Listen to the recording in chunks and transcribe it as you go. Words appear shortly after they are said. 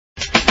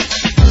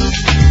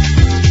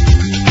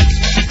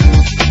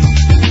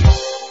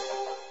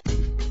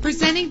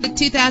the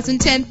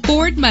 2010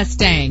 Ford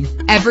Mustang.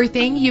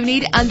 Everything you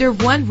need under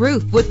one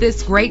roof with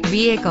this great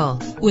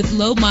vehicle. With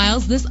low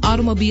miles, this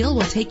automobile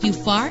will take you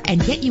far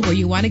and get you where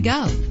you want to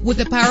go. With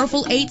a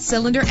powerful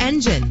 8-cylinder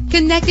engine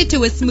connected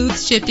to a smooth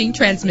shifting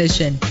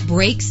transmission.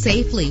 Brake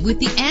safely with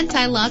the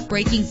anti-lock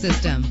braking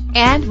system.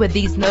 And with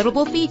these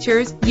notable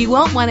features, you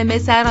won't want to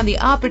miss out on the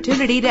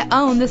opportunity to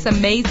own this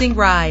amazing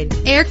ride.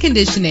 Air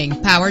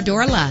conditioning, power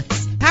door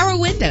locks, power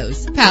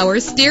windows, power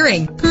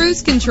steering,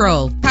 cruise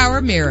control,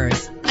 power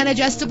mirrors, an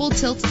adjustable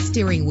tilt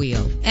steering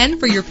wheel. And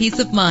for your peace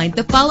of mind,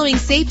 the following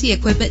safety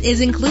equipment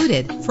is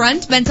included: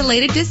 front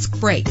ventilated disc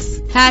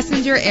brakes,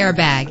 passenger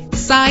airbag,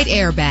 side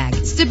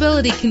airbag,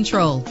 stability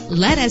control.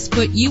 Let us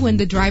put you in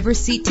the driver's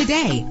seat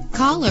today.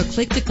 Call or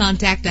click to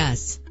contact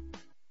us.